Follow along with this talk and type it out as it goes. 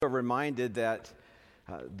reminded that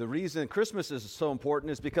the reason Christmas is so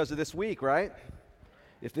important is because of this week, right?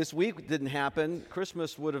 If this week didn't happen,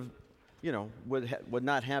 Christmas would have, would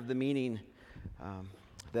not have the meaning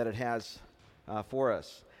that it has for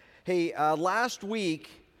us. Hey, last week,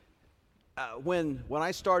 when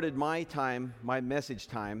I started my message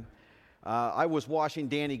time, I was washing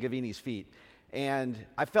Danny Gavini's feet. And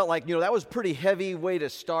I felt like, that was a pretty heavy way to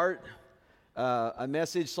start a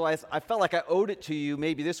message. So I felt like I owed it to you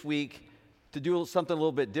maybe this week to do something a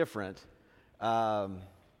little bit different. And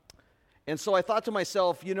so I thought to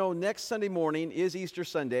myself, next Sunday morning is Easter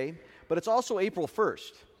Sunday, but it's also April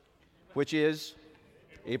 1st, which is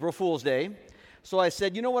April Fool's Day. So I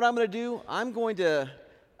said, you know what I'm going to do? I'm going to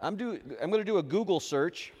do a Google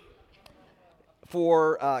search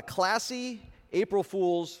for classy April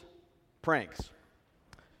Fool's pranks.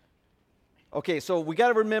 Okay, so we got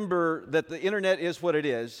to remember that the internet is what it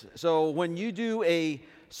is. So when you do a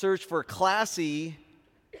search for classy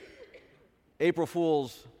April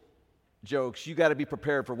Fool's jokes, you got to be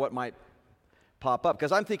prepared for what might pop up.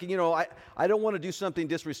 Because I'm thinking, I don't want to do something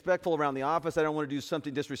disrespectful around the office. I don't want to do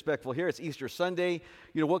something disrespectful here. It's Easter Sunday.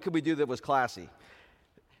 What could we do that was classy?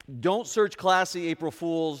 Don't search classy April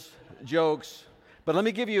Fool's jokes. But let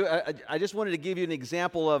me give you, I just wanted to give you an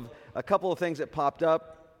example of a couple of things that popped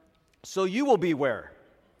up. So you will beware.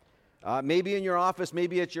 Maybe in your office,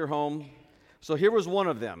 maybe at your home. So here was one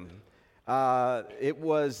of them. It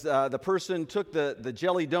was the person took the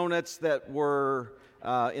jelly donuts that were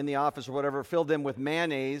in the office or whatever, filled them with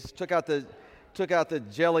mayonnaise, took out the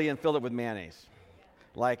jelly and filled it with mayonnaise.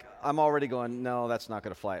 Like, I'm already going, no, that's not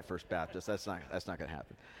going to fly at First Baptist. That's not going to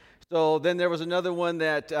happen. So then there was another one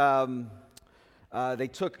that they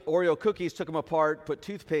took Oreo cookies, took them apart, put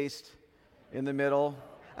toothpaste in the middle.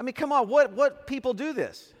 I mean, come on, what people do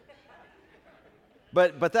this?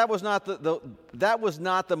 But that was not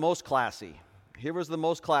the most classy. Here was the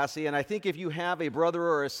most classy, and I think if you have a brother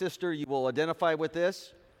or a sister, you will identify with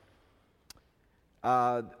this.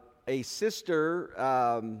 A sister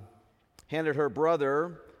handed her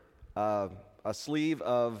brother a sleeve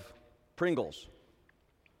of Pringles.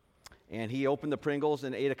 And he opened the Pringles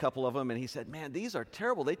and ate a couple of them, and he said, man, these are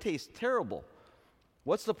terrible. They taste terrible.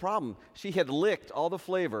 What's the problem? She had licked all the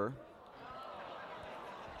flavor.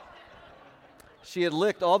 She had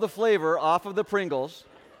licked all the flavor off of the Pringles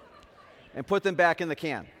and put them back in the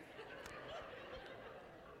can.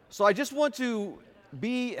 So I just want to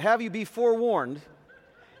have you be forewarned.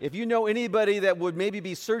 If you know anybody that would maybe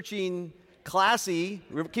be searching classy,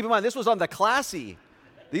 keep in mind this was on the classy.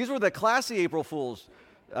 These were the classy April Fool's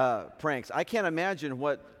pranks. I can't imagine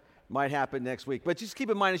what might happen next week. But just keep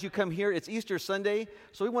in mind as you come here, it's Easter Sunday,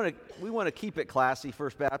 so we want to keep it classy,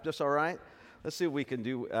 First Baptist. All right. Let's see what we can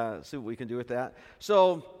do. See what we can do with that.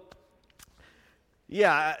 So,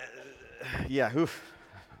 yeah.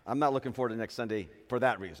 I'm not looking forward to next Sunday for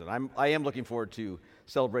that reason. I am looking forward to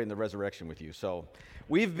celebrating the resurrection with you. So,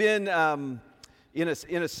 we've been in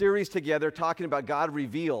a series together talking about God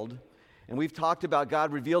revealed, and we've talked about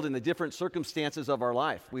God revealed in the different circumstances of our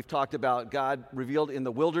life. We've talked about God revealed in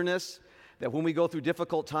the wilderness, that when we go through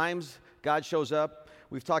difficult times, God shows up.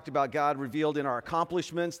 We've talked about God revealed in our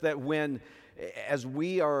accomplishments, that as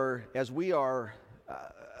we are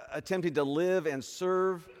attempting to live and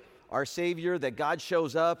serve our Savior, that God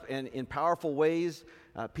shows up and in powerful ways.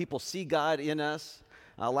 People see God in us.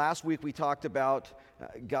 Last week we talked about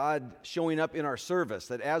God showing up in our service,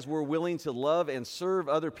 that as we're willing to love and serve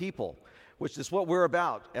other people, which is what we're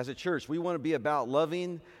about as a church. We want to be about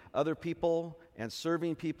loving other people and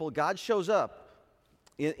serving people. God shows up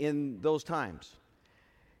in those times.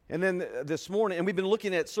 And then this morning, and we've been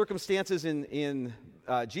looking at circumstances in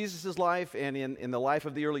Jesus' life and in the life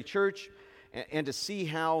of the early church, and to see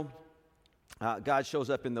how God shows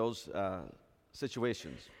up in those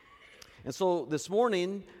situations. And so this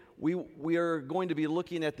morning, we are going to be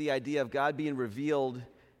looking at the idea of God being revealed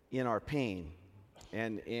in our pain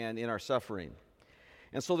and in our suffering.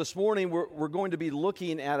 And so this morning, we're going to be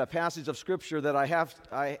looking at a passage of Scripture that I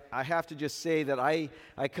have to just say that I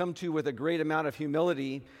come to with a great amount of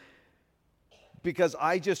humility, because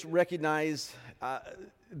I just recognize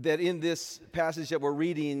that in this passage that we're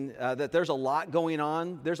reading, that there's a lot going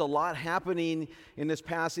on. There's a lot happening in this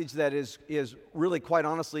passage that is really, quite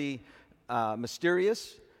honestly,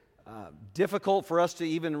 mysterious, difficult for us to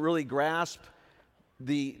even really grasp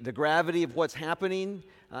the gravity of what's happening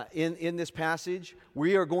in this passage.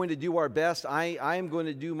 We are going to do our best. I am going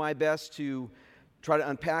to do my best to try to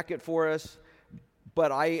unpack it for us.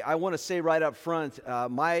 But I want to say right up front,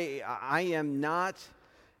 I am not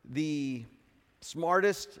the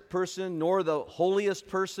smartest person nor the holiest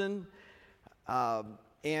person.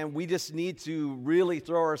 And we just need to really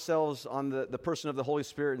throw ourselves on the person of the Holy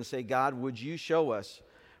Spirit and say, God, would you show us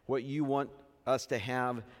what you want us to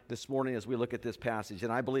have this morning as we look at this passage?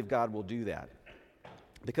 And I believe God will do that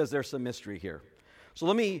because there's some mystery here. So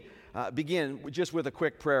let me begin just with a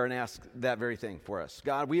quick prayer and ask that very thing for us.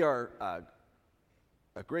 God, we are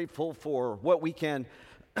grateful for what we can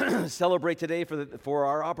celebrate today, for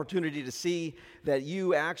our opportunity to see that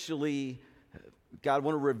you actually, God,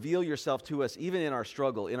 want to reveal yourself to us even in our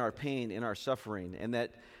struggle, in our pain, in our suffering, and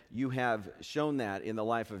that you have shown that in the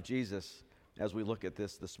life of Jesus as we look at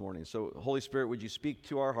this morning. So, Holy Spirit, would you speak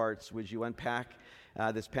to our hearts? Would you unpack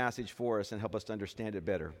this passage for us and help us to understand it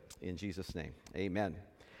better? In Jesus' name, amen.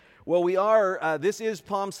 Well, this is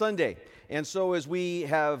Palm Sunday, and so as we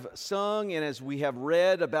have sung and as we have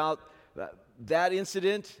read about that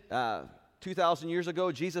incident 2,000 years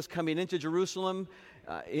ago, Jesus coming into Jerusalem,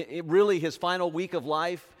 really his final week of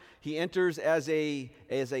life, he enters as a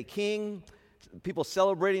king, people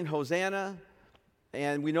celebrating Hosanna,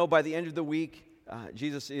 and we know by the end of the week,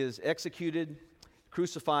 Jesus is executed,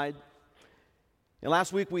 crucified. And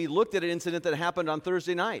last week we looked at an incident that happened on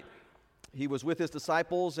Thursday night. He was with his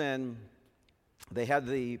disciples and they had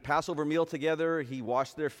the Passover meal together. He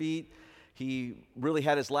washed their feet. He really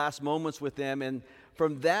had his last moments with them. And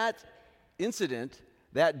from that incident,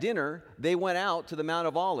 that dinner, they went out to the Mount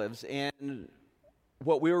of Olives. And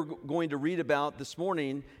what we were going to read about this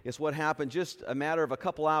morning is what happened just a matter of a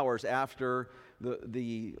couple hours after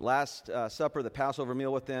the Last Supper, the Passover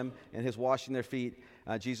meal with them, and his washing their feet.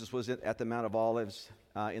 Jesus was at the Mount of Olives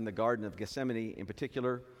in the Garden of Gethsemane in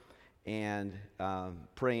particular, and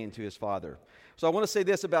praying to his Father. So I want to say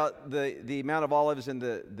this about the Mount of Olives and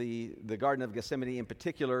the Garden of Gethsemane in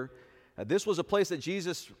particular. This was a place that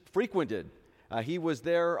Jesus frequented. He was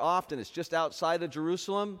there often. It's just outside of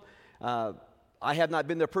Jerusalem. I have not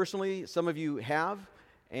been there personally. Some of you have,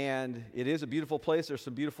 and it is a beautiful place. There's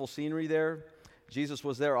some beautiful scenery there. Jesus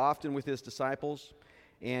was there often with his disciples,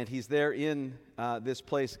 and he's there in this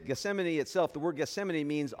place. Gethsemane itself, the word Gethsemane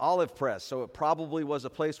means olive press, so it probably was a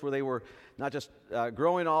place where they were not just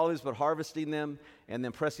growing olives, but harvesting them and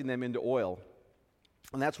then pressing them into oil.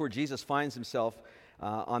 And that's where Jesus finds himself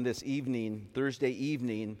on this evening, Thursday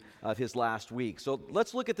evening of his last week. So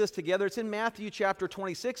let's look at this together. It's in Matthew chapter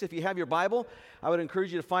 26. If you have your Bible, I would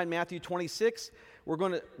encourage you to find Matthew 26. We're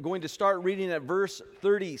going to start reading at verse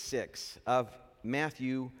 36 of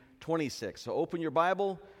Matthew 26. So open your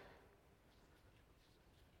Bible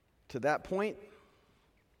to that point,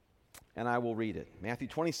 and I will read it. Matthew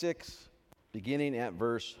 26, beginning at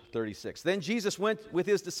verse 36. Then Jesus went with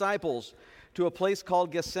his disciples to a place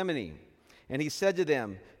called Gethsemane, and he said to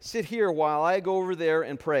them, "Sit here while I go over there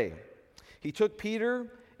and pray." He took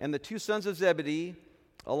Peter and the two sons of Zebedee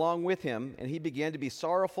along with him, and he began to be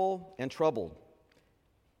sorrowful and troubled.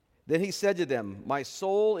 Then he said to them, "My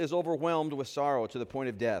soul is overwhelmed with sorrow to the point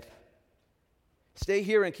of death. Stay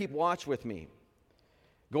here and keep watch with me."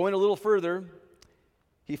 Going a little further,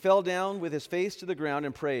 he fell down with his face to the ground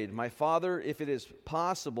and prayed, "My Father, if it is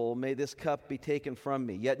possible, may this cup be taken from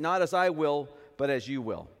me. Yet not as I will, but as you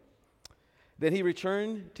will." Then he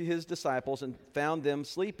returned to his disciples and found them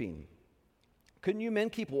sleeping. "Couldn't you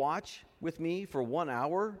men keep watch with me for 1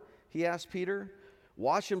 hour?" he asked Peter.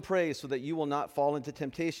 "Watch and pray so that you will not fall into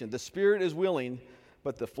temptation. The spirit is willing,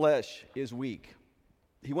 but the flesh is weak."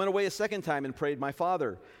 He went away a second time and prayed, "My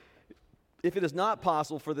Father, if it is not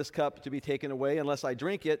possible for this cup to be taken away unless I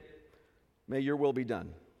drink it, may your will be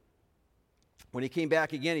done." When he came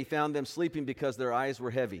back again, he found them sleeping because their eyes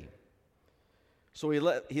were heavy. So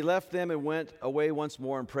he left them and went away once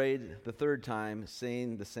more and prayed the third time,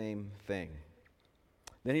 saying the same thing.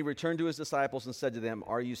 Then he returned to his disciples and said to them,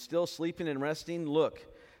 "Are you still sleeping and resting? Look,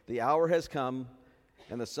 the hour has come,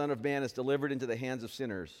 and the Son of Man is delivered into the hands of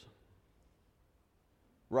sinners.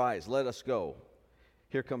 Rise, let us go.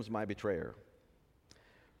 Here comes my betrayer."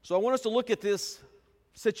 So I want us to look at this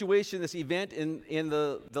situation, this event in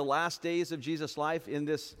the last days of Jesus' life, in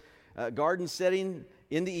this garden setting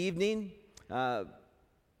in the evening, and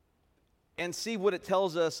see what it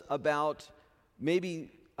tells us about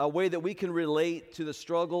maybe a way that we can relate to the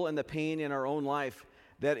struggle and the pain in our own life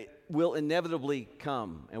that will inevitably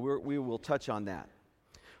come, and we will touch on that.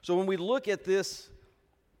 So when we look at this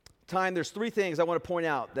time, there's three things I want to point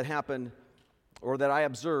out that happen or that I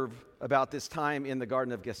observe about this time in the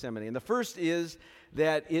Garden of Gethsemane. And the first is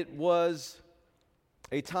that it was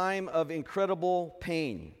a time of incredible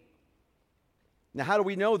pain. Now, how do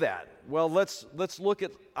we know that? Well, let's look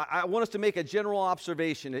at, I want us to make a general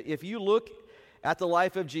observation. If you look at the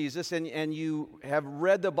life of Jesus and you have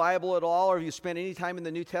read the Bible at all, or you spent any time in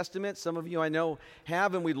the New Testament, some of you I know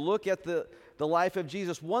have, and we look at the the life of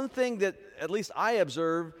Jesus, one thing that at least I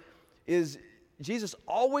observe is Jesus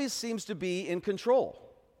always seems to be in control.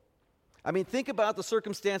 I mean, think about the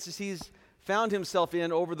circumstances he's found himself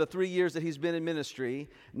in over the 3 years that he's been in ministry.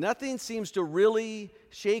 Nothing seems to really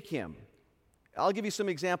shake him. I'll give you some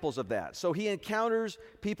examples of that. So he encounters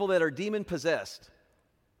people that are demon-possessed,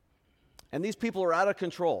 and these people are out of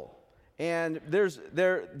control. And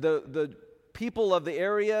the people of the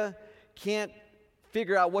area can't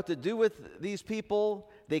figure out what to do with these people.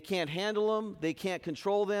 They can't handle them. They can't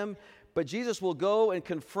control them. But Jesus will go and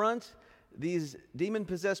confront these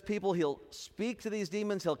demon-possessed people. He'll speak to these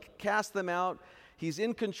demons. He'll cast them out. He's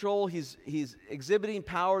in control. He's exhibiting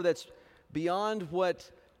power that's beyond what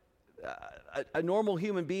a normal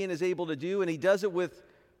human being is able to do, and he does it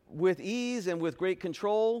with ease and with great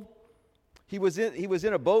control. He was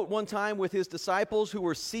in a boat one time with his disciples who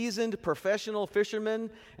were seasoned professional fishermen,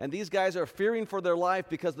 and these guys are fearing for their life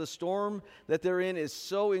because the storm that they're in is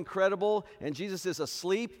so incredible, and Jesus is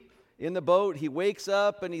asleep in the boat. He wakes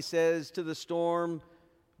up and he says to the storm,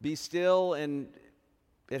 "Be still," and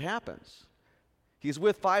it happens. He's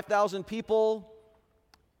with 5,000 people.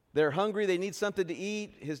 They're hungry. They need something to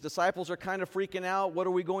eat. His disciples are kind of freaking out. What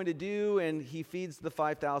are we going to do? And he feeds the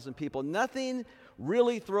 5,000 people. Nothing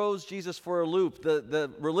really throws Jesus for a loop.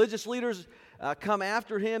 The religious leaders come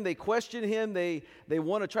after him. They question him. They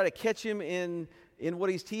want to try to catch him in what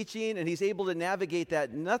he's teaching, and he's able to navigate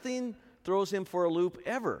that. Nothing throws him for a loop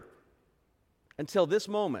ever until this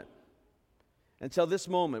moment. Until this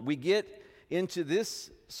moment. We get into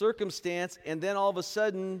this circumstance, and then all of a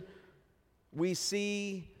sudden we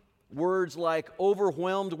see words like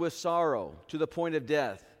overwhelmed with sorrow to the point of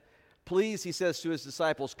death. Please, he says to his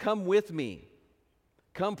disciples, come with me.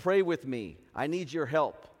 Come pray with me. I need your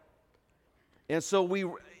help. And so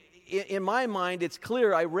in my mind, it's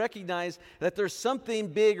clear, I recognize that there's something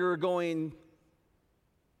bigger going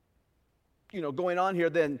on here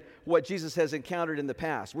than what Jesus has encountered in the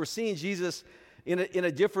past. We're seeing Jesus in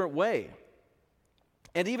a different way.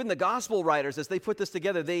 And even the gospel writers, as they put this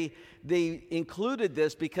together, they included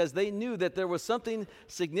this because they knew that there was something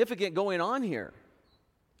significant going on here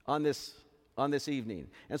on this evening.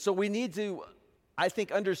 And so we need to, I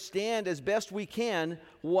think, understand as best we can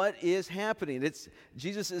what is happening.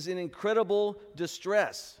 Jesus is in incredible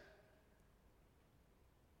distress.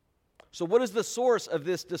 So what is the source of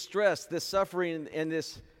this distress, this suffering, and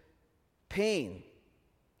this pain?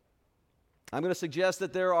 I'm going to suggest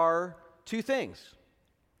that there are two things.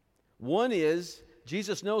 One is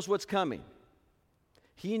Jesus knows what's coming.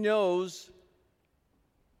 He knows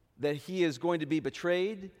that he is going to be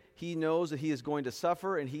betrayed. He knows that he is going to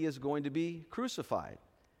suffer, and he is going to be crucified.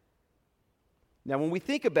 Now, when we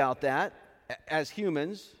think about that as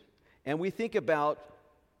humans, and we think about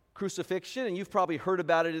crucifixion, and you've probably heard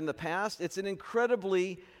about it in the past, it's an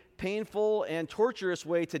incredibly painful and torturous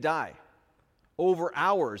way to die. Over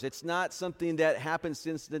hours. It's not something that happens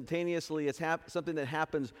instantaneously. It's something that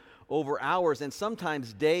happens over hours and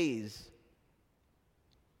sometimes days.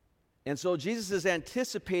 And so Jesus is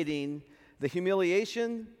anticipating the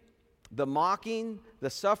humiliation, the mocking, the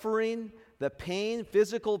suffering, the pain,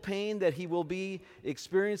 physical pain that he will be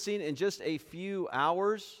experiencing in just a few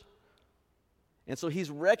hours. And so he's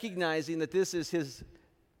recognizing that this is his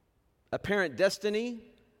apparent destiny,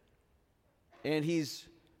 and he's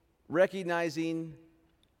recognizing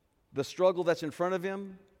the struggle that's in front of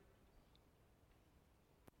him.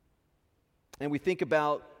 And we think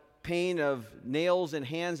about pain of nails in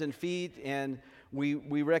hands and feet, and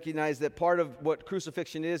we recognize that part of what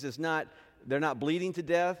crucifixion is not, they're not bleeding to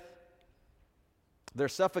death. They're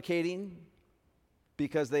suffocating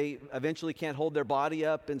because they eventually can't hold their body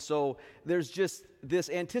up. And so there's just this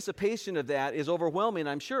anticipation of that is overwhelming,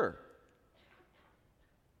 I'm sure.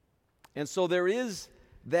 And so there is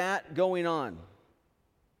that going on.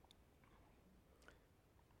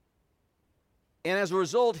 And as a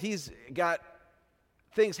result, he's got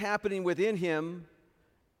things happening within him.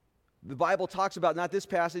 The Bible talks about, not this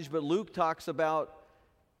passage, but Luke talks about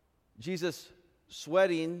Jesus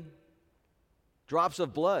sweating drops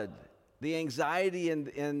of blood. The anxiety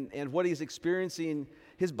and what he's experiencing,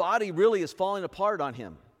 his body really is falling apart on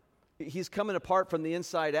him. He's coming apart from the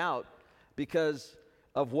inside out because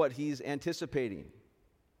of what he's anticipating.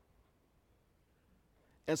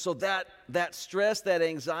 And so that stress, that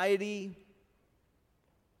anxiety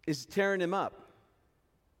is tearing him up.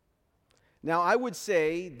 Now, I would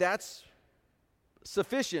say that's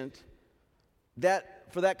sufficient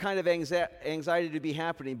for that kind of anxiety to be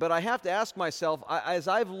happening. But I have to ask myself, as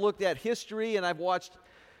I've looked at history and I've watched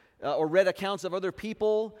or read accounts of other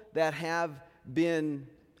people that have been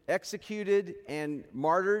executed and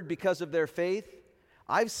martyred because of their faith.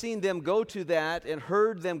 I've seen them go to that and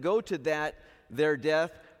heard them go to that, their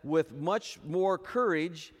death, with much more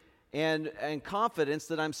courage and confidence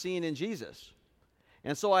that I'm seeing in Jesus.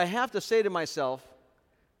 And so I have to say to myself,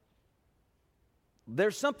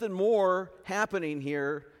 there's something more happening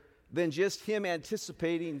here than just him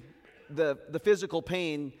anticipating the physical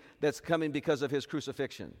pain that's coming because of his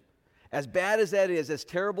crucifixion. As bad as that is, as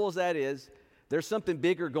terrible as that is, there's something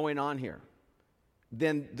bigger going on here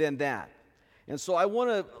than that. And so I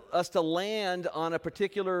want us to land on a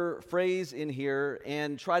particular phrase in here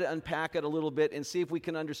and try to unpack it a little bit and see if we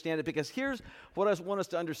can understand it, because here's what I want us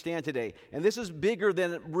to understand today. And this is bigger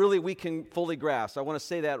than really we can fully grasp. I want to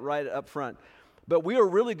say that right up front. But we are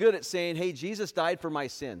really good at saying, hey, Jesus died for my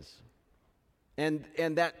sins. And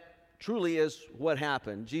that truly is what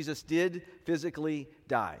happened. Jesus did physically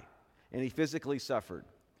die, and he physically suffered.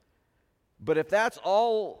 But if that's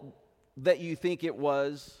all that you think it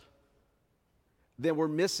was, then we're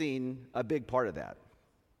missing a big part of that,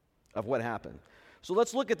 of what happened. So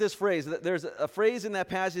let's look at this phrase. There's a phrase in that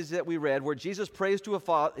passage that we read where Jesus prays to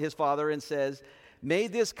his Father and says, "May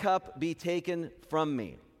this cup be taken from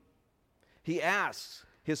me." He asks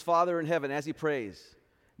his Father in heaven as he prays,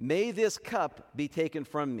 "May this cup be taken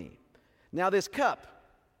from me." Now this cup,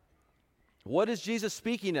 what is Jesus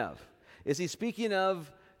speaking of? Is he speaking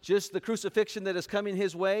of just the crucifixion that is coming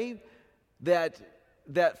his way? That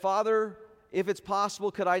Father, if it's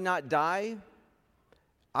possible, could I not die?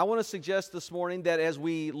 I want to suggest this morning that as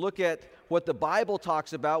we look at what the Bible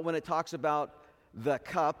talks about when it talks about the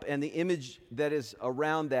cup and the image that is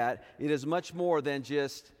around that, it is much more than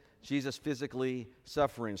just Jesus physically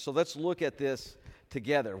suffering. So let's look at this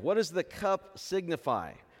together. What does the cup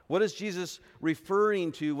signify? What is Jesus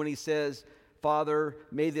referring to when he says, "Father,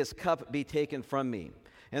 may this cup be taken from me"?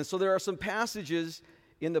 And so there are some passages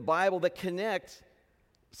in the Bible that connect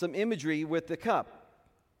some imagery with the cup.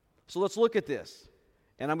 So let's look at this.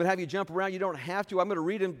 And I'm going to have you jump around. You don't have to. I'm going to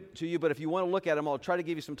read them to you, but if you want to look at them, I'll try to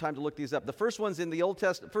give you some time to look these up. The first one's in the Old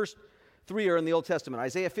Testament. First three are in the Old Testament.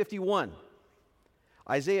 Isaiah 51.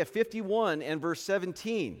 Isaiah 51 and verse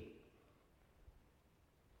 17.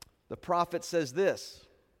 The prophet says this,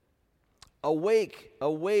 "Awake,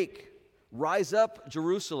 awake, rise up,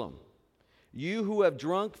 Jerusalem, you who have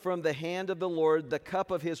drunk from the hand of the Lord the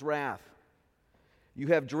cup of his wrath. You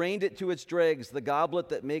have drained it to its dregs, the goblet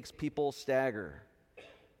that makes people stagger."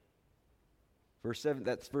 Verse 7,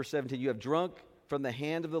 that's verse 17. You have drunk from the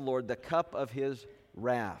hand of the Lord the cup of his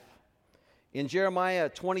wrath. In Jeremiah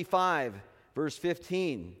 25, verse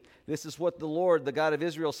 15, this is what the Lord, the God of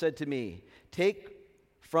Israel, said to me. "Take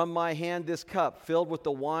from my hand this cup filled with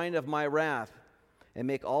the wine of my wrath, and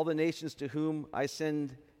make all the nations to whom I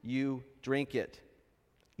send you drink it."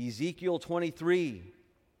 Ezekiel 23,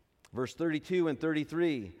 verse 32 and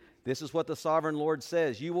 33. This is what the sovereign Lord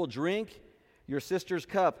says. "You will drink your sister's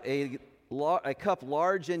cup, a cup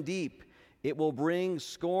large and deep. It will bring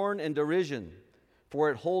scorn and derision, for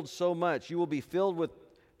it holds so much. You will be filled with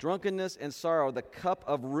drunkenness and sorrow, the cup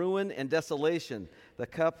of ruin and desolation, the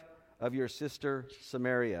cup of your sister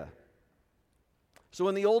Samaria." So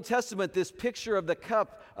in the Old Testament, this picture of the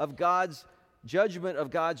cup of God's judgment, of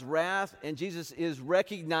God's wrath, and Jesus is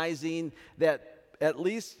recognizing that at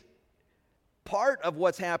least part of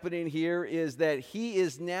what's happening here is that he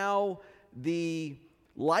is now the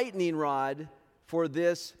lightning rod for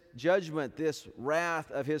this judgment, this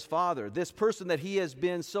wrath of his Father. This person that he has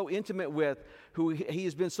been so intimate with, who he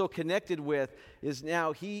has been so connected with, is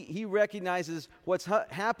now, he recognizes what's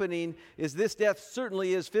happening is this death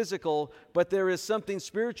certainly is physical, but there is something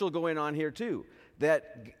spiritual going on here too.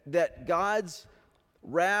 That God's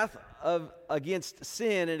wrath against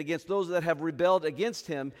sin and against those that have rebelled against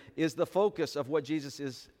him is the focus of what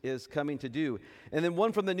Jesus is coming to do. And then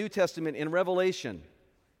one from the New Testament in Revelation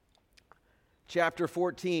chapter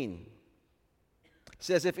 14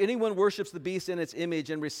 says, "If anyone worships the beast in its image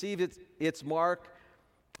and receives its mark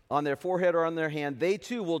on their forehead or on their hand, they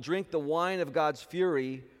too will drink the wine of God's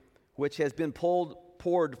fury, which has been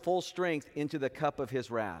poured full strength into the cup of his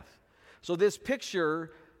wrath." So this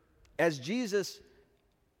picture, as Jesus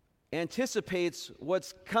anticipates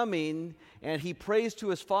what's coming and he prays to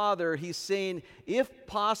his Father, he's saying, "If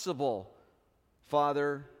possible,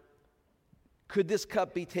 Father, could this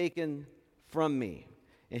cup be taken from me?"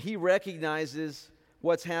 And he recognizes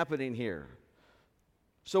what's happening here.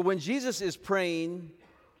 So when Jesus is praying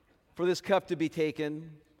for this cup to be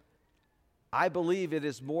taken, I believe it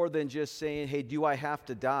is more than just saying, "Hey, do I have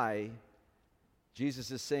to die?"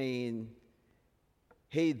 Jesus is saying,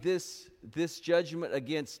 "Hey, this judgment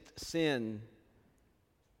against sin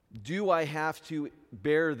Do I have to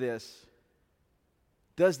bear this?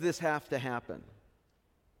 Does this have to happen?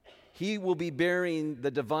 He will be bearing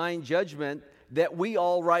the divine judgment that we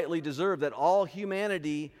all rightly deserve, that all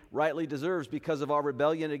humanity rightly deserves because of our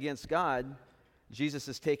rebellion against God. Jesus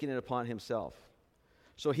is taking it upon himself.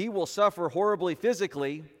 So he will suffer horribly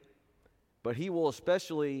physically, but he will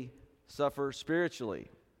especially suffer spiritually.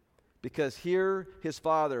 Because here his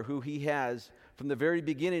Father, who he has from the very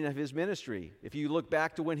beginning of his ministry, if you look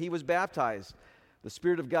back to when he was baptized, the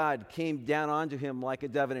Spirit of God came down onto him like a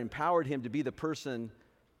dove and empowered him to be the person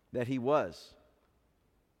that he was.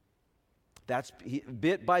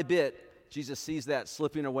 Bit by bit, Jesus sees that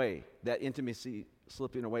slipping away, that intimacy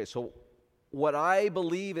slipping away. So what I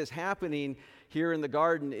believe is happening here in the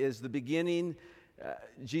garden is the beginning,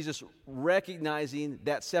 Jesus recognizing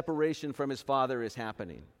that separation from his Father is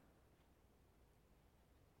happening.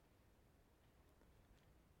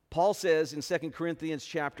 Paul says in 2 Corinthians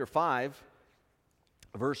chapter 5,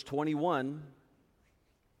 verse 21,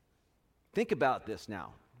 think about this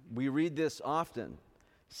now. We read this often.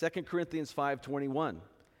 2 Corinthians 5:21.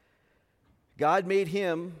 God made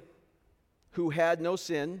him who had no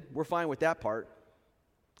sin. We're fine with that part.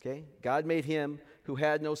 Okay? God made him who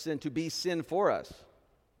had no sin to be sin for us,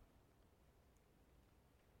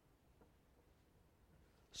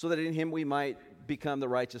 so that in him we might become the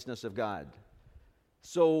righteousness of God.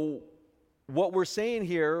 So what we're saying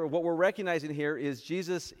here, what we're recognizing here is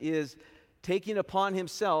Jesus is taking upon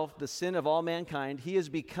himself the sin of all mankind. He is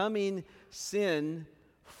becoming sin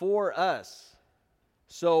for us.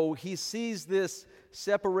 So he sees this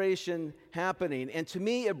separation happening. And to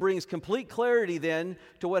me, it brings complete clarity then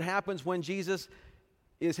to what happens when Jesus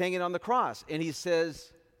is hanging on the cross. And he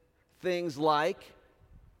says things like,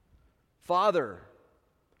 Father,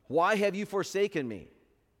 why have you forsaken me?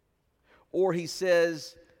 Or he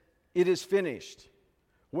says, it is finished.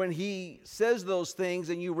 When he says those things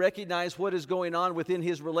and you recognize what is going on within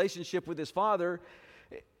his relationship with his Father,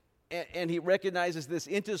 and he recognizes this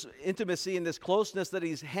intimacy and this closeness that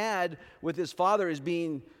he's had with his Father is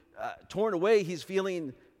being torn away, he's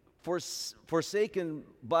feeling forsaken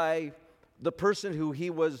by the person who he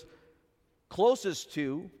was closest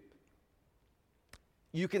to.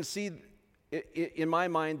 You can see, in my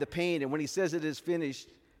mind, the pain. And when he says it is finished,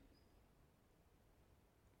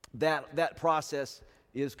 that process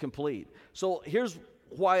is complete. So here's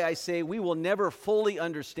why I say we will never fully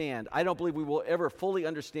understand. I don't believe we will ever fully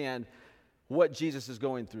understand what Jesus is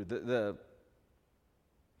going through, the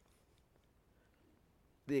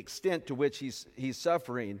extent to which he's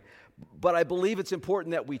suffering. But I believe it's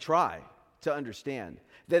important that we try to understand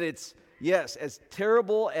that it's, yes, as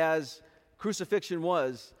terrible as crucifixion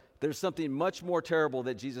was, there's something much more terrible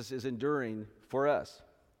that Jesus is enduring for us.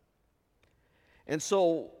 And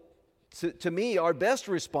so, to me, our best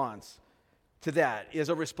response to that is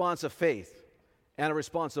a response of faith and a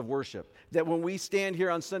response of worship. That when we stand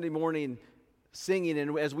here on Sunday morning singing,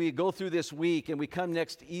 and as we go through this week and we come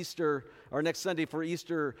next Easter, or next Sunday for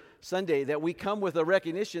Easter Sunday, that we come with a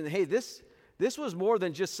recognition, hey, this was more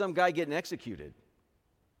than just some guy getting executed.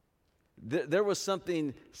 There was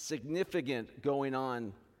something significant going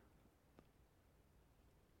on,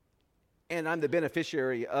 and I'm the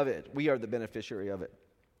beneficiary of it. We are the beneficiary of it.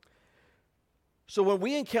 So when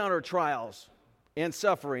we encounter trials and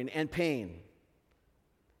suffering and pain,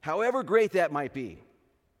 however great that might be,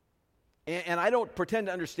 and I don't pretend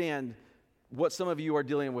to understand what some of you are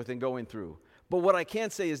dealing with and going through, but what I can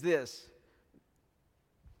say is this: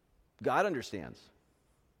 God understands.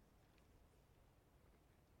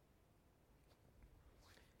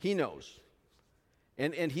 He knows.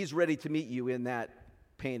 And he's ready to meet you in that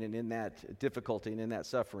pain and in that difficulty and in that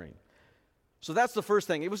suffering. So that's the first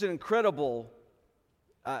thing. It was an incredible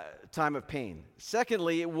time of pain.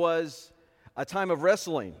 Secondly, it was a time of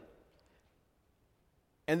wrestling.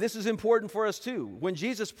 And this is important for us too. When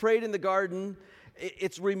Jesus prayed in the garden,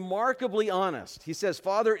 it's remarkably honest. He says,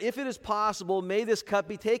 Father, if it is possible, may this cup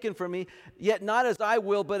be taken from me, yet not as I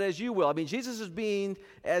will, but as you will. I mean, Jesus is being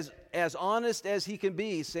as honest as he can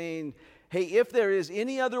be, saying, hey, if there is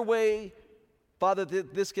any other way, Father,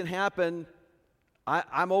 that this can happen,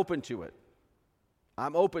 I'm open to it.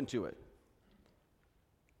 I'm open to it.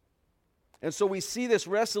 And so we see this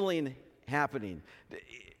wrestling happening.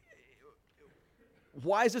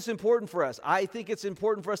 Why is this important for us? I think it's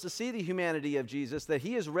important for us to see the humanity of Jesus, that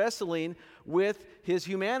he is wrestling with his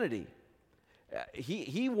humanity.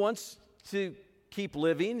 He wants to keep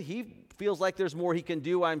living. He feels like there's more he can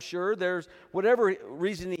do, I'm sure. There's whatever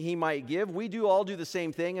reason he might give. We all do the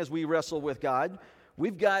same thing as we wrestle with God.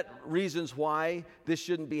 We've got reasons why this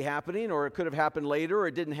shouldn't be happening, or it could have happened later, or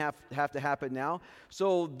it didn't have to happen now.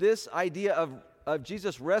 So this idea of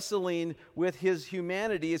Jesus wrestling with his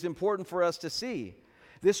humanity is important for us to see.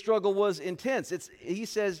 This struggle was intense. He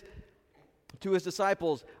says to his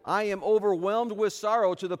disciples, I am overwhelmed with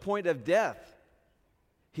sorrow to the point of death.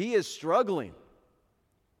 He is struggling.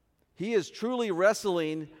 He is truly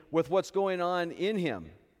wrestling with what's going on in him.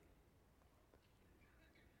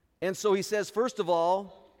 And so he says, first of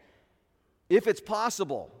all, if it's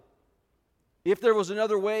possible, if there was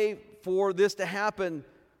another way for this to happen,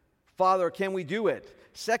 Father, can we do it?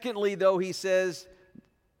 Secondly, though, he says,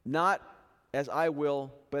 not as I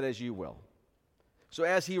will, but as you will. So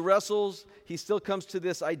as he wrestles, he still comes to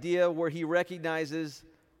this idea where he recognizes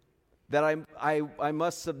that I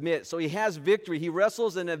must submit. So he has victory. He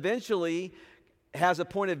wrestles and eventually has a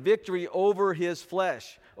point of victory over his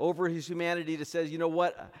flesh, over his humanity, that says, you know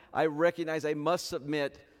what? I recognize I must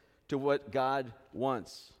submit to what God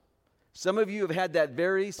wants. Some of you have had that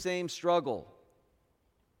very same struggle,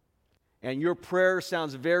 and your prayer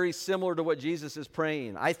sounds very similar to what Jesus is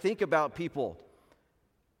praying. I think about people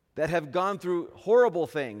that have gone through horrible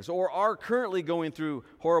things or are currently going through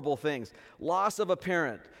horrible things. Loss of a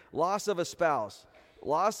parent, loss of a spouse,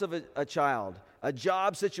 loss of a child, a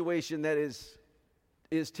job situation that is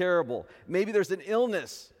terrible. Maybe there's an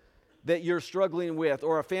illness that you're struggling with,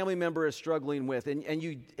 or a family member is struggling with, and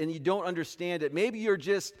you don't understand it. Maybe you're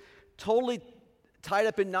just totally tied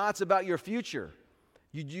up in knots about your future.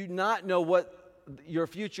 You do not know what your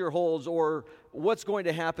future holds or what's going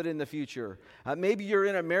to happen in the future. Maybe you're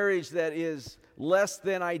in a marriage that is less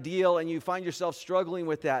than ideal and you find yourself struggling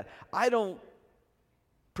with that. I don't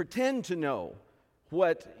pretend to know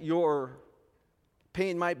what your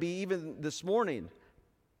pain might be even this morning.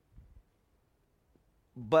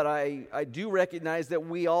 But I do recognize that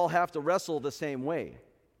we all have to wrestle the same way.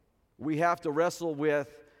 We have to wrestle with,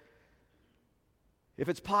 if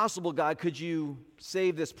it's possible, God, could you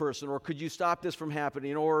save this person, or could you stop this from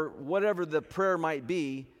happening, or whatever the prayer might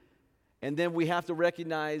be. And then we have to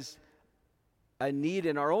recognize a need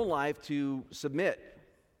in our own life to submit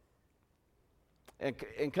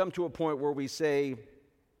and come to a point where we say,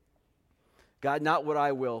 God, not what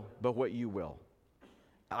I will, but what you will.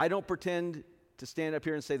 I don't pretend to stand up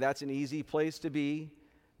here and say that's an easy place to be.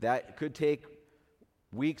 That could take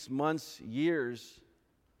weeks, months, years.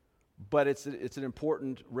 But it's an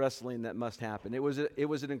important wrestling that must happen. It was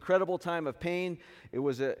an incredible time of pain. It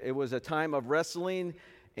was a time of wrestling,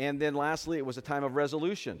 and then lastly, it was a time of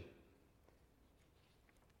resolution.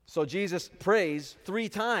 So Jesus prays 3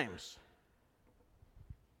 times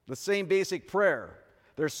the same basic prayer.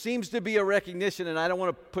 There seems to be a recognition, and I don't want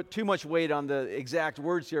to put too much weight on the exact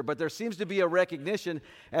words here, but there seems to be a recognition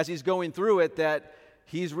as he's going through it that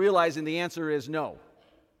he's realizing the answer is no,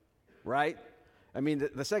 right? I mean,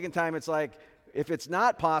 the second time it's like, if it's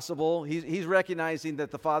not possible, he's recognizing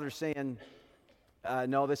that the Father's saying,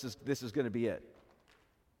 no, this is going to be it.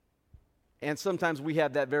 And sometimes we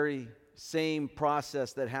have that very same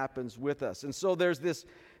process that happens with us. And so there's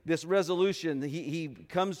this resolution. He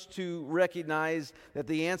comes to recognize that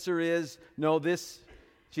the answer is, no,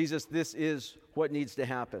 Jesus, this is what needs to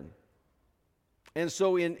happen. And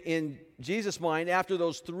so in Jesus' mind, after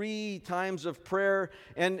those 3 times of prayer,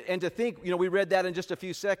 and to think, we read that in just a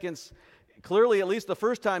few seconds, clearly at least the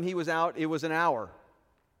first time he was out, it was an hour.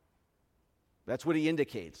 That's what he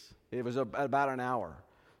indicates. It was about an hour.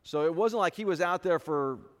 So it wasn't like he was out there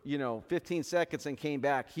for, 15 seconds and came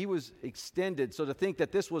back. He was extended. So to think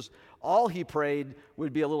that this was all he prayed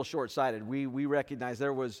would be a little short-sighted. We recognize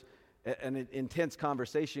there was an intense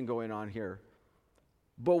conversation going on here.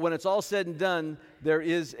 But when it's all said and done, there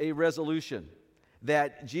is a resolution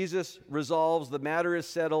that Jesus resolves, the matter is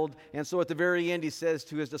settled, and so at the very end he says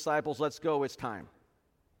to his disciples, let's go, it's time.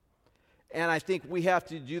 And I think we have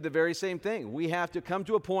to do the very same thing. We have to come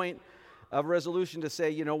to a point of resolution to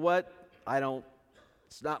say, you know what,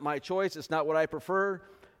 it's not my choice, it's not what I prefer,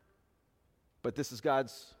 but this is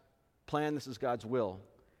God's plan, this is God's will.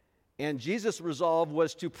 And Jesus' resolve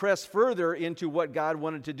was to press further into what God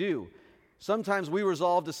wanted to do. Sometimes we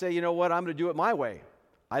resolve to say, you know what, I'm going to do it my way.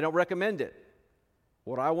 I don't recommend it.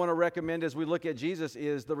 What I want to recommend as we look at Jesus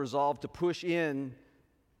is the resolve to push in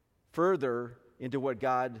further into what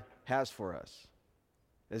God has for us,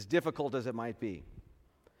 as difficult as it might be.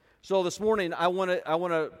 So this morning, I want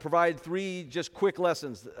to provide 3 just quick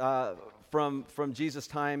lessons from Jesus'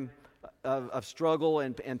 time of struggle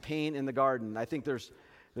and pain in the garden. I think there's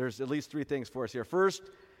at least 3 things for us here. First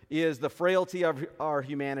is the frailty of our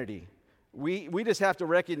humanity. We just have to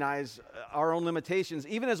recognize our own limitations,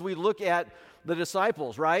 even as we look at the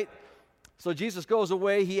disciples, right? So Jesus goes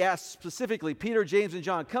away. He asks specifically, Peter, James, and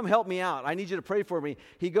John, come help me out. I need you to pray for me.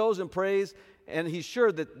 He goes and prays, and he's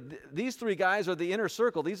sure that these three guys are the inner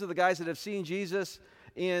circle. These are the guys that have seen Jesus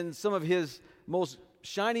in some of his most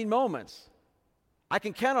shining moments. I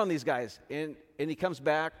can count on these guys. And he comes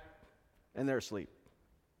back, and they're asleep.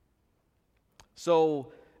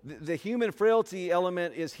 So the human frailty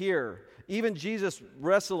element is here. Even Jesus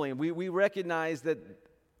wrestling, we recognize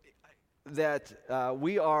that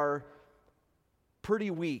we are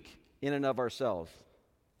pretty weak in and of ourselves.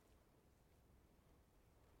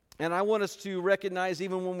 And I want us to recognize,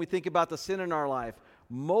 even when we think about the sin in our life,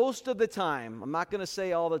 most of the time, I'm not going to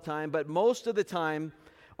say all the time, but most of the time,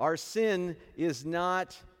 our sin is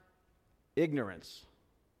not ignorance,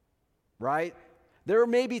 right? There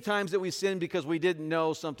may be times that we sin because we didn't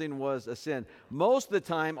know something was a sin. Most of the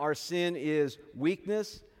time, our sin is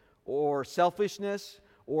weakness or selfishness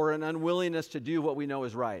or an unwillingness to do what we know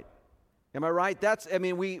is right. Am I right?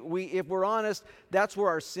 We if we're honest, that's where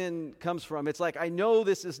our sin comes from. It's like, I know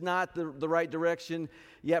this is not the right direction,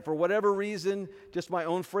 yet for whatever reason, just my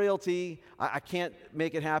own frailty, I can't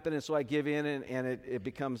make it happen, and so I give in, and it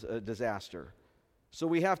becomes a disaster. So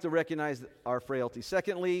we have to recognize our frailty.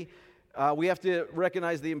 Secondly, we have to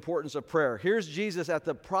recognize the importance of prayer. Here's Jesus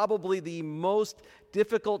at probably the most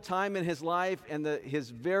difficult time in his life, and his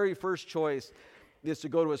very first choice is to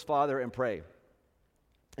go to his Father and pray.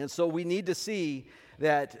 And so we need to see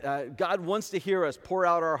that God wants to hear us pour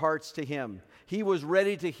out our hearts to him. He was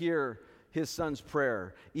ready to hear his son's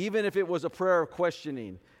prayer. Even if it was a prayer of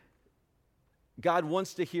questioning, God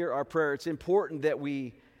wants to hear our prayer. It's important that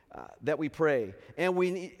we pray. And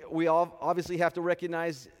we all obviously have to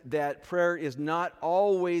recognize that prayer is not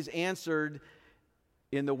always answered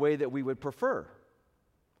in the way that we would prefer.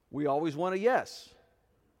 We always want a yes.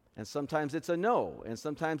 And sometimes it's a no. And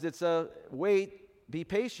sometimes it's a wait. Be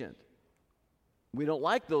patient. We don't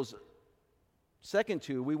like those second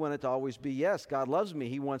two. We want it to always be yes. God loves me.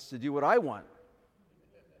 He wants to do what I want.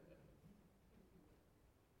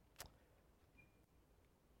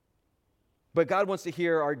 But God wants to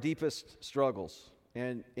hear our deepest struggles,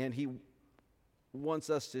 and he wants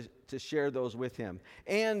us to share those with him.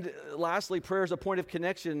 And lastly, prayer is a point of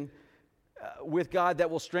connection with God that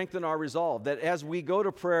will strengthen our resolve. That as we go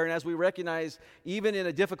to prayer and as we recognize, even in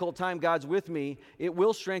a difficult time, God's with me, it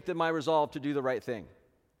will strengthen my resolve to do the right thing.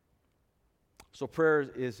 So prayer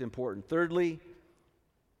is important. Thirdly,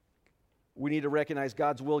 we need to recognize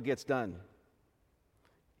God's will gets done,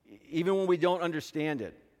 even when we don't understand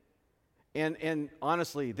it. And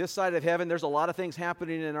honestly, this side of heaven, there's a lot of things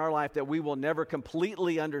happening in our life that we will never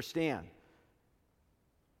completely understand.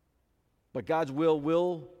 But God's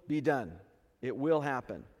will be done. It will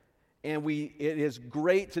happen. And it is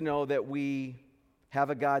great to know that we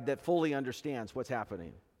have a God that fully understands what's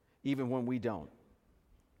happening, even when we don't.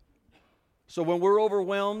 So when we're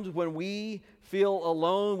overwhelmed, when we feel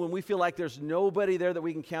alone, when we feel like there's nobody there that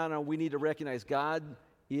we can count on, we need to recognize God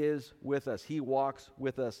is with us. He walks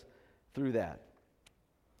with us through that.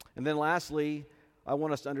 And then lastly, I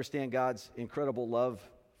want us to understand God's incredible love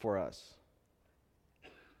for us.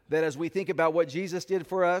 That as we think about what Jesus did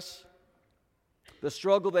for us, the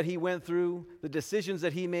struggle that he went through, the decisions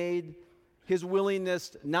that he made, his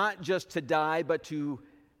willingness not just to die, but to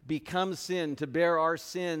become sin, to bear our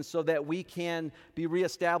sins so that we can be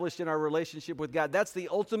reestablished in our relationship with God. That's the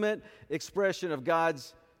ultimate expression of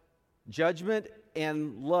God's judgment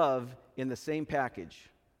and love in the same package.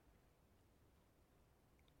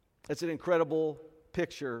 It's an incredible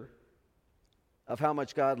picture of how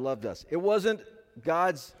much God loved us. It wasn't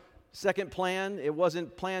God's second plan. It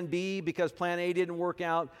wasn't plan B because plan A didn't work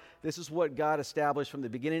out. This is what God established from the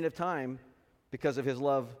beginning of time because of his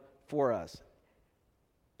love for us.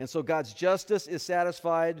 And so God's justice is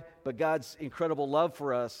satisfied, but God's incredible love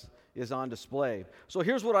for us is on display. So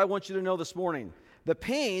here's what I want you to know this morning. The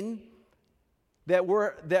pain that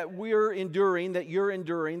we're enduring, that you're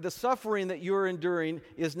enduring, the suffering that you're enduring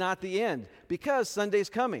is not the end, because Sunday's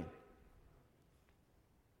coming.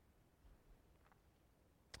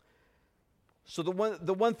 So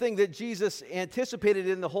the one thing that Jesus anticipated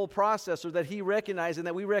in the whole process, or that he recognized and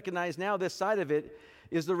that we recognize now this side of it,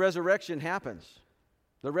 is the resurrection happens.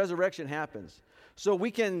 The resurrection happens. So we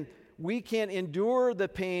can endure the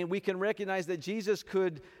pain. We can recognize that Jesus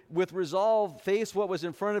could, with resolve, face what was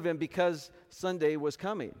in front of him because Sunday was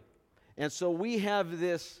coming. And so we have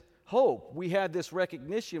this hope. We have this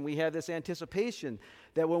recognition. We have this anticipation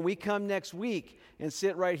that when we come next week and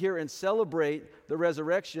sit right here and celebrate the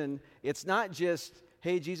resurrection, it's not just,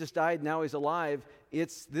 hey, Jesus died, now he's alive.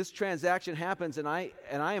 It's this transaction happens and I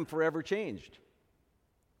am forever changed.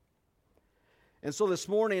 And so this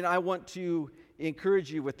morning, I want to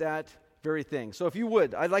encourage you with that very thing. So if you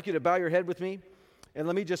would, I'd like you to bow your head with me, and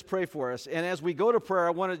let me just pray for us. And as we go to prayer,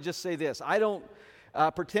 I want to just say this. I don't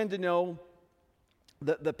pretend to know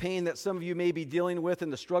the pain that some of you may be dealing with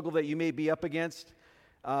and the struggle that you may be up against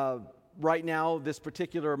right now, this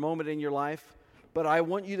particular moment in your life. But I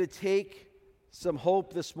want you to take some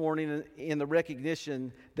hope this morning in the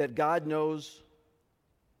recognition that God knows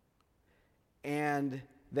and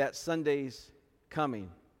that Sunday's coming.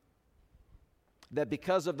 That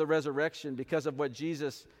because of the resurrection, because of what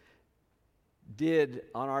Jesus did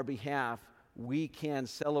on our behalf, we can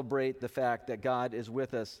celebrate the fact that God is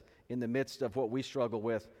with us in the midst of what we struggle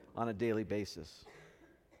with on a daily basis.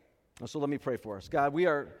 So let me pray for us. God, we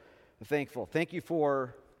are thankful. Thank you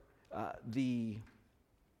for the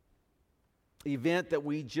event that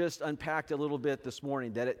we just unpacked a little bit this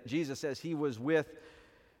morning, that Jesus says he was with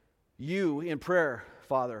you in prayer,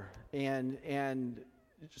 Father, and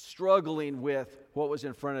struggling with what was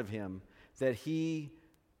in front of him, that he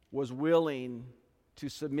was willing to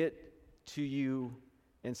submit to you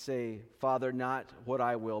and say, Father, not what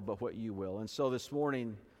I will, but what you will. And so this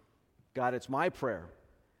morning, God, it's my prayer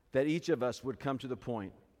that each of us would come to the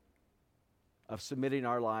point of submitting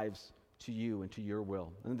our lives to you and to your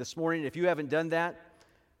will. And this morning, if you haven't done that,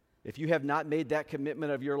 if you have not made that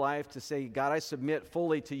commitment of your life to say, God, I submit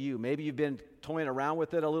fully to you. Maybe you've been toying around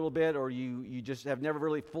with it a little bit, or you just have never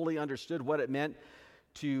really fully understood what it meant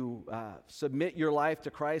to submit your life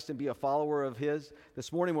to Christ and be a follower of his.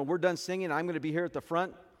 This morning, when we're done singing, I'm going to be here at the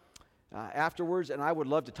front afterwards, and I would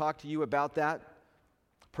love to talk to you about that,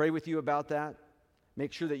 pray with you about that,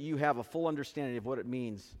 make sure that you have a full understanding of what it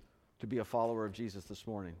means to be a follower of Jesus this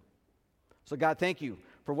morning. So God, thank you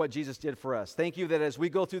for what Jesus did for us. Thank you that as we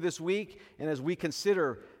go through this week and as we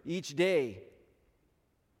consider each day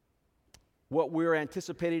what we're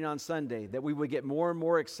anticipating on Sunday, that we would get more and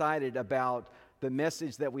more excited about the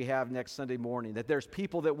message that we have next Sunday morning, that there's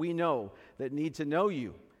people that we know that need to know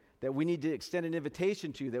you, that we need to extend an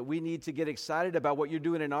invitation to, that we need to get excited about what you're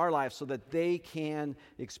doing in our life so that they can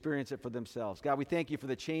experience it for themselves. God, we thank you for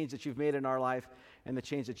the change that you've made in our life and the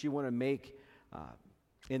change that you want to make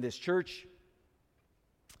in this church,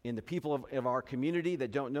 in the people of our community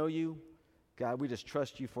that don't know you. God, we just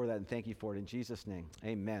trust you for that and thank you for it. In Jesus' name,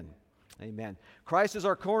 amen. Amen. Christ is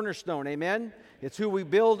our cornerstone, amen? It's who we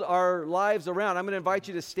build our lives around. I'm going to invite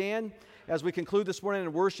you to stand as we conclude this morning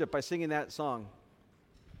in worship by singing that song.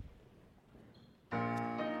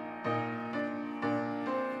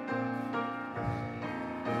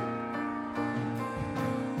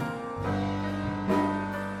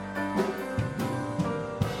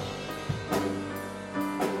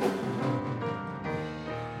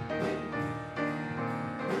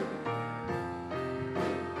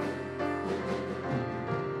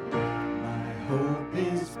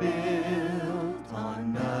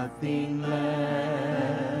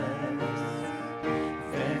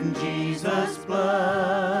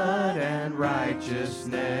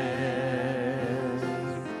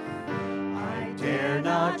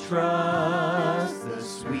 Trust the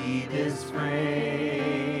sweetest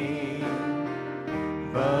frame,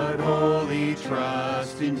 but wholly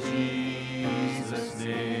trust in Jesus'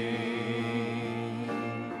 name.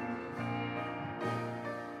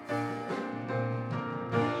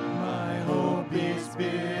 My hope is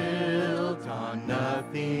built on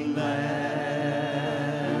nothing less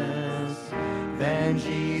than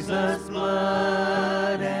Jesus'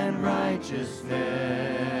 blood and righteousness.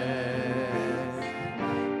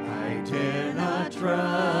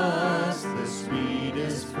 Trust the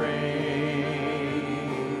sweetest frame,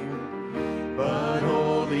 but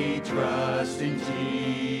wholly trust in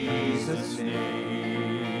Jesus'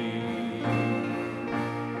 name.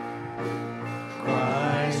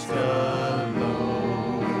 Christ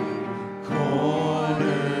alone, cornerstone,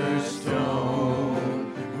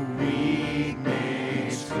 weak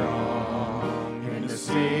made strong in the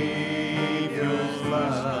Savior's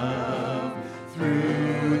love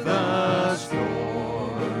through the storm.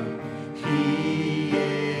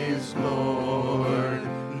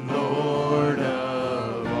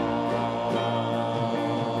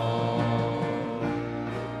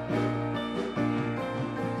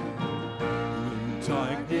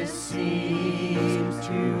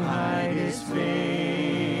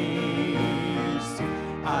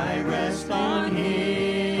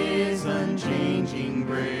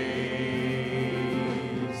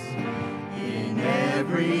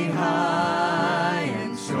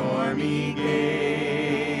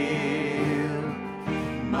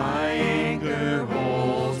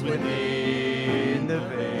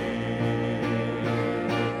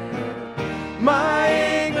 My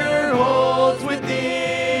anchor holds within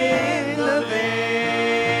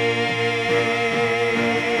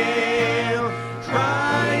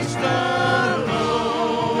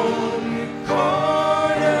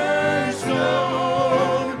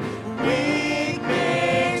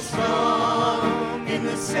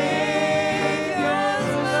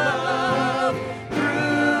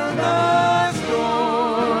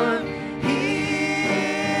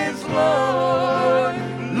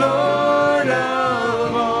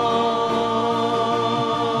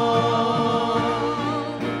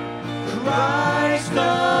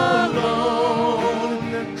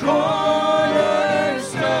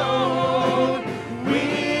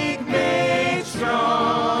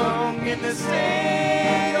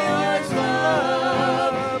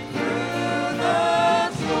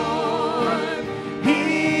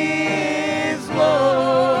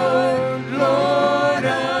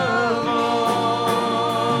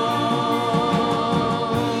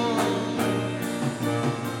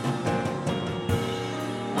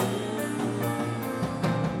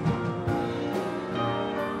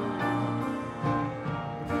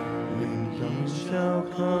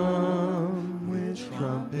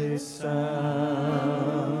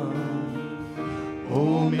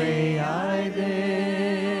may I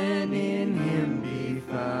then in him be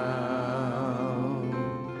found,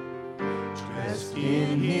 dressed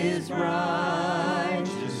in his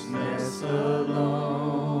righteousness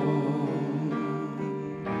alone,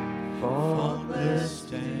 faultless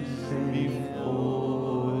stand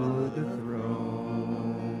before the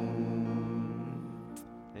throne.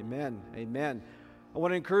 Amen. Amen. I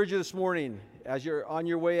want to encourage you this morning, as you're on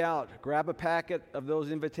your way out, grab a packet of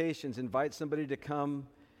those invitations. Invite somebody to come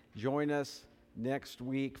join us next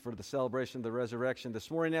week for the celebration of the resurrection.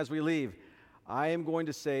 This morning as we leave, I am going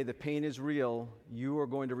to say the pain is real. You are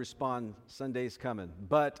going to respond, Sunday's coming.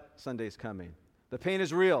 But Sunday's coming. The pain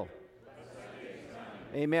is real.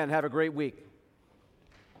 Amen. Have a great week.